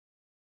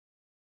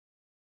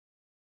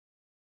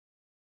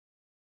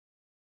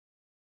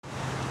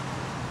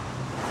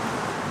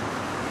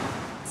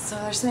So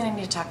there's something I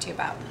need to talk to you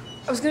about.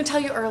 I was going to tell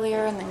you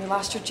earlier, and then you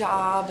lost your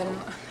job, and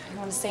I didn't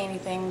want to say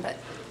anything, but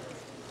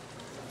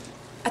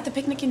at the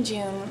picnic in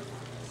June,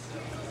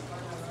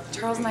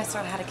 Charles and I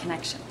sort of had a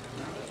connection.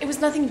 It was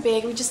nothing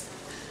big.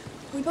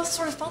 We both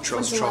sort of felt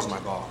something. Charles,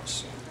 my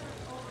boss.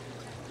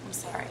 I'm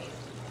sorry.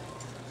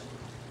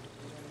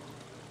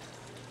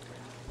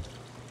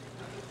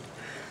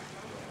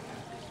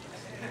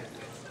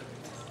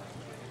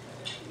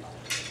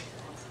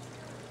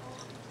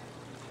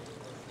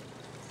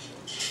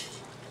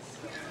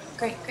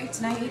 Great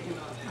tonight.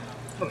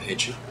 I don't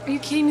hate you. Are you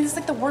kidding me? This is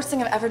like the worst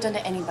thing I've ever done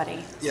to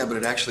anybody. Yeah, but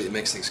it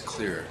makes things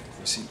clearer.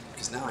 You see,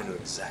 because now I know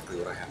exactly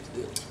what I have to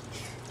do.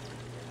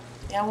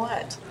 Yeah,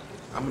 what?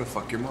 I'm gonna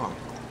fuck your mom.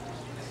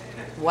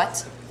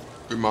 What?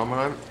 Your mom and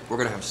I, we're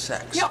gonna have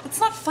sex. No, it's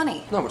not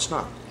funny. No, it's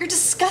not. You're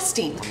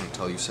disgusting. I'm gonna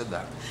tell you said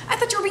that. I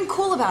thought you were being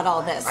cool about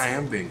all this. I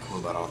am being cool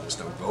about all this.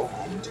 Now go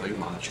home and tell your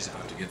mom that she's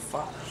about to get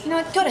fucked. You know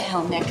what? Go to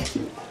hell, Nick.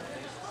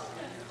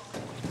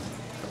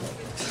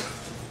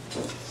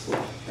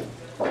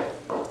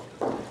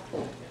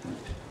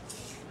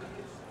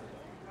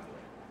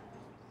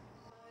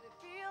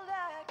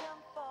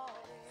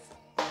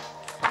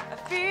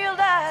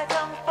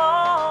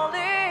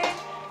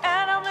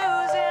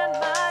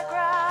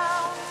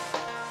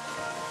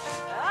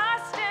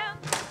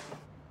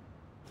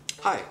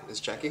 Hi, is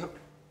Jackie home?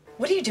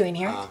 What are you doing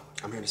here?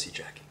 I'm here to see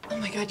Jackie. Oh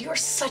my God, you are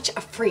such a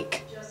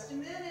freak. Just a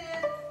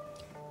minute.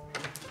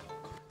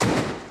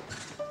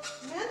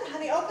 Amanda,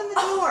 honey, open the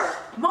door.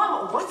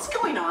 Mom, what's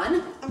going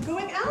on? I'm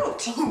going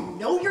out. Oh,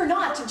 no, you're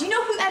not. Do you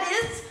know who that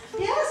is?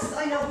 Yes,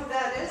 I know who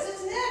that is.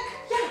 It's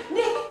Nick. Yeah,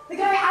 Nick, the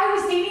guy I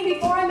was dating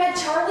before I met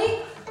Charlie.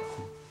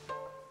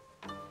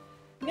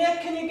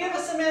 Nick, can you give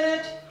us a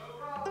minute?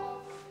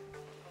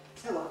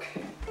 Now look,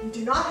 you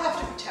do not have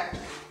to protect me.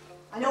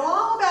 I know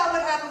all about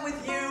what happened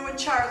with you and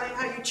Charlie,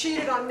 how you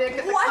cheated on Nick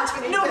at the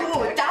company No,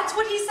 picnic. that's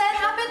what he said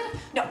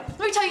happened? No,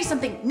 let me tell you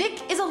something.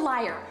 Nick is a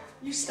liar.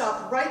 You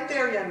stop right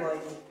there, young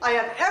lady. I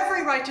have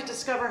every right to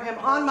discover him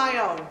on my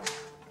own.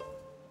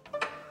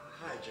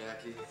 Hi,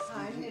 Jackie.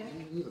 Hi, Nick.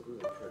 You look really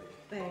pretty.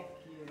 Thank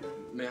you.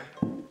 May I?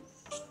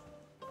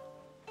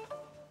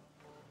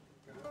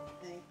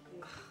 Thank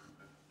you.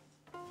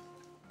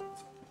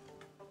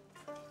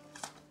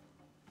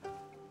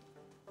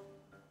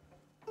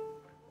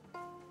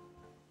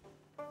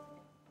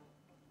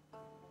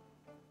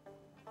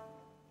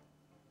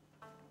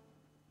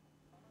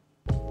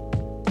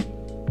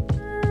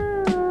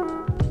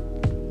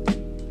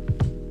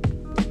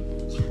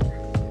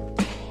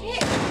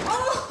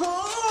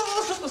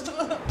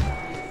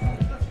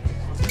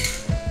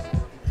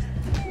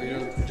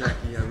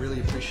 Jackie, I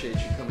really appreciate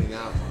you coming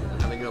out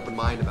and having an open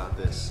mind about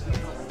this.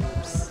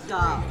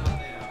 Stop.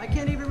 I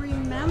can't even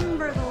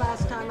remember the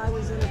last time I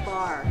was in a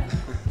bar.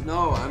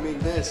 No, I mean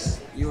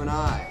this. You and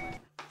I.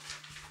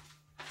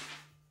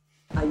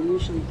 I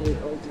usually date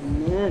older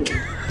men.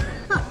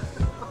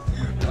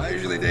 I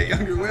usually date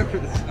younger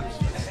women.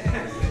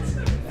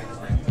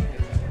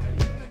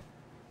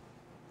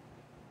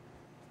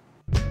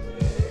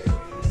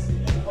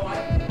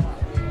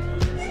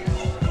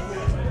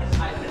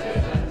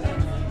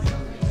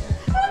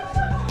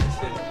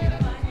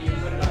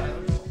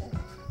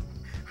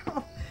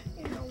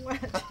 You know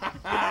what?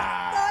 It's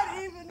not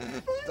even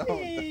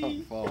funny.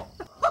 Don't fall.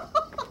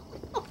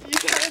 You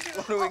gotta do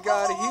What do we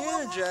got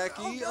here,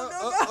 Jackie?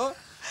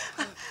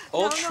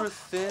 Ultra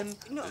thin,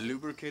 No.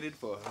 lubricated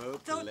for her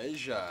Don't-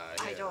 pleasure.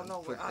 I don't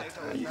know where I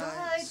don't. Good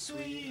Night,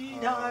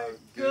 sweetheart.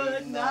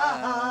 Good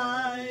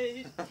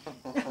night.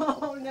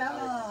 Oh no.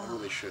 I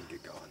really should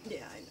get going.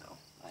 Yeah, I know.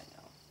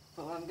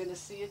 Well, I'm gonna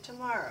see you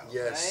tomorrow.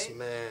 Yes, right?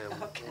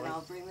 ma'am. Okay, and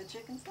I'll bring the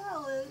chicken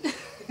salad.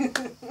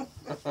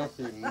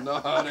 You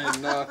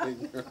naughty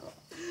girl.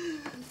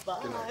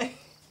 Bye.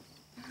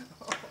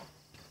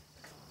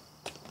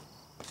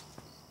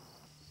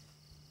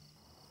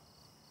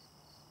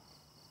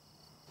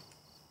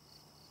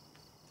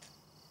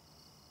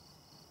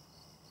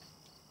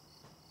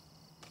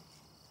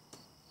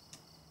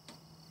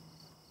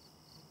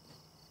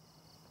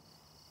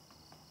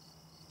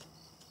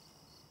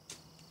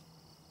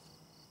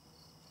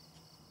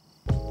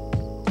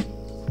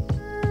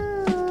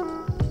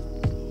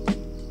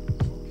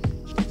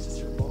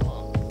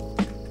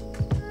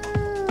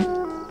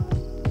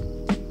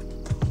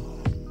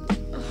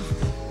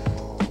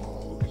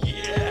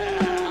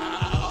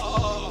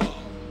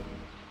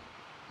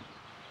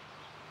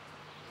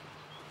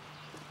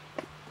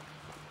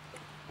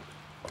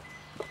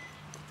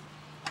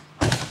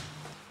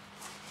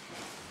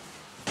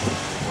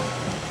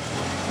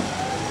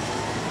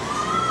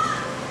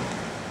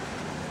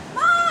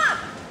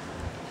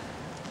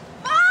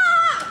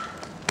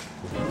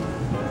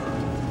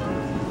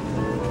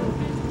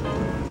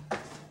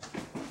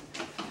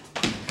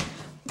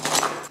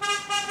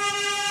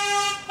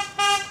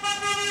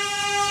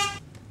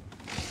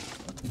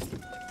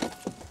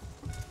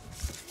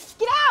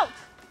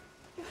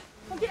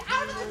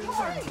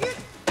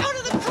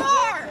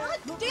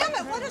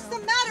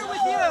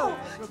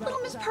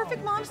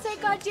 perfect mom's sake,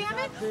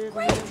 goddammit.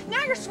 Great,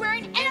 now you're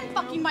swearing and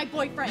fucking my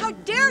boyfriend. How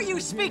dare you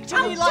speak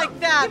to me like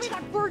that? Give me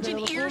that virgin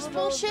ears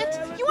bullshit.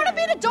 You want to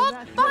be an adult?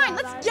 Fine,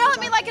 let's yell at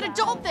me like an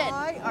adult then.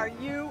 Why are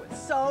you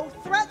so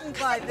threatened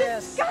by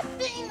this?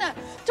 Disgusting.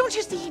 Don't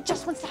you see he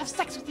just wants to have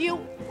sex with you?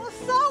 Well,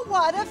 so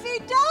what if he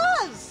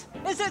does?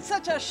 Is it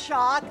such a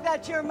shock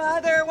that your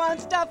mother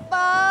wants to fuck?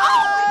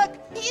 Oh,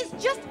 he is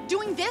just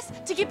doing this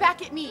to get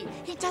back at me.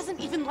 He doesn't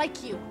even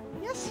like you.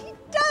 Yes, he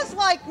does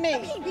like me.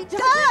 Okay, he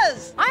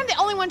does. I'm the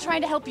only one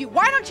trying to help you.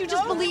 Why don't you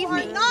just believe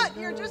me? me? Not.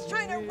 You're just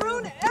trying to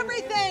ruin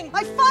everything.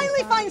 I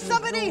finally find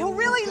somebody who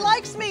really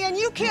likes me, and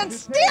you can't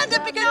stand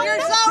it because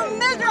you're so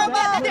miserable.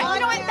 You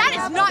know what? That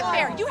is not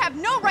fair. You have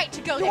no right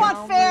to go there. You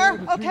want fair?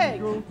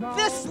 Okay.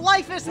 This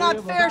life is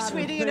not fair,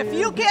 sweetie, and if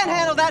you can't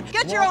handle that,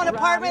 get your own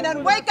apartment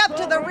and wake up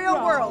to the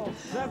real world.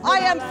 I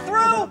am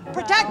through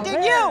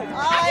protecting you.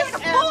 I am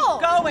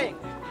going.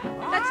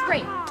 That's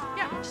great.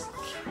 Yeah, just...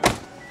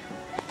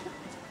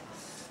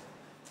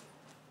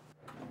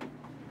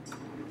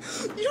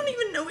 You don't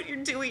even know what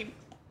you're doing.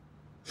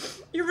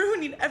 You're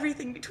ruining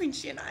everything between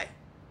she and I.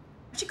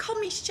 She called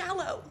me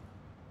shallow.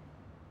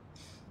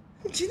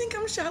 Do you think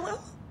I'm shallow?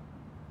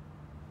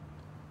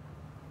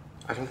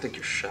 I don't think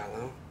you're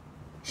shallow.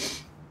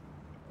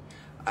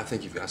 I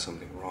think you've got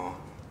something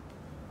wrong.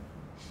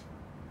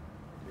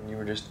 And you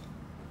were just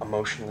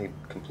emotionally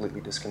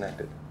completely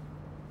disconnected.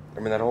 I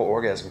mean, that whole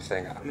orgasm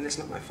thing, I mean, it's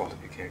not my fault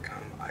if you can't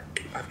come.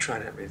 I've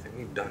tried everything,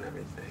 we've done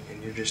everything,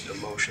 and you're just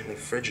emotionally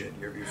frigid.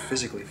 You're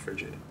physically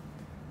frigid.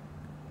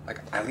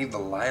 Like, I leave the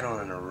light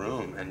on in a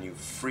room and you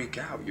freak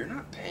out. You're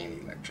not paying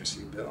the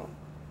electricity bill.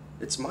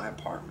 It's my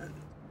apartment.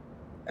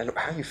 And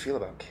how you feel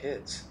about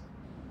kids,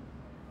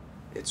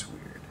 it's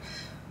weird.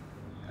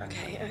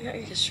 Okay,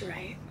 I guess you're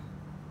right.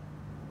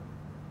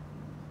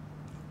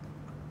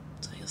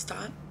 So you'll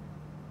stop?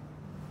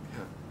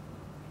 Yeah.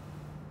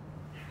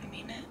 You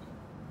mean it?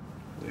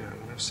 Yeah, I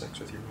won't have sex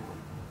with your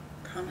mom.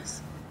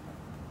 Promise.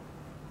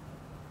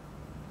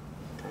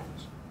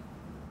 Promise.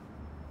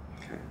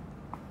 Okay.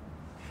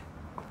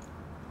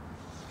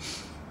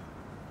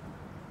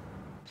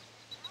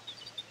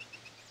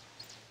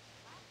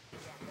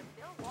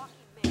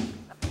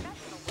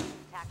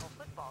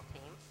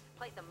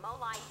 Played the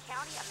Moline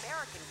County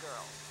American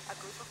Girls, a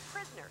group of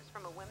prisoners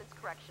from a women's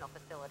correctional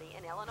facility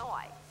in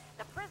Illinois.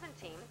 The prison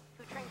team,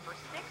 who trained for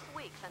 6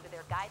 weeks under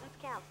their guidance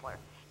counselor,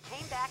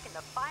 came back in the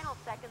final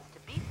seconds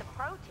to beat the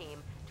pro team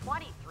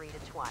 23-20.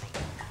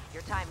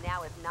 Your time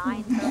now is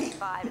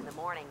 9:35 in the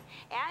morning.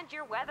 And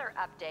your weather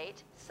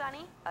update,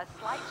 sunny, a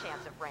slight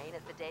chance of rain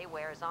as the day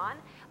wears on.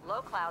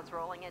 Low clouds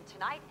rolling in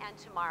tonight, and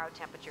tomorrow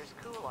temperatures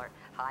cooler.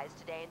 Highs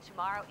today and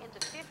tomorrow into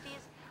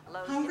 50s,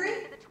 lows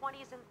into the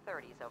 20s and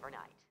 30s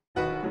overnight.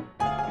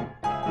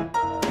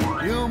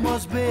 You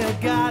must be a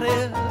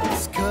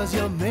goddess, 'cause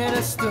you're made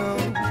of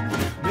stone,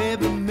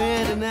 maybe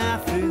made in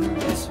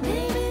Athens.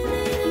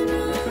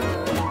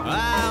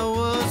 I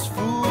was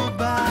fooled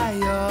by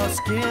your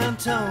skin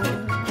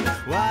tone,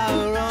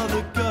 while all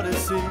the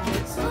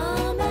goddesses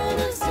are made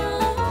of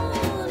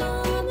stone,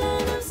 are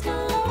made of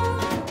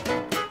stone.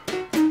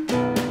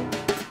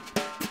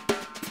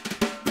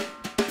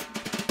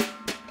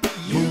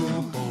 You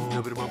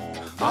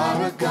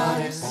are a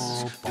goddess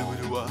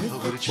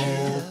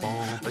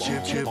with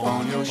a chip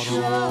on your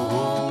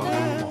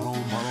shoulder.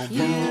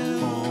 You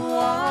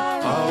are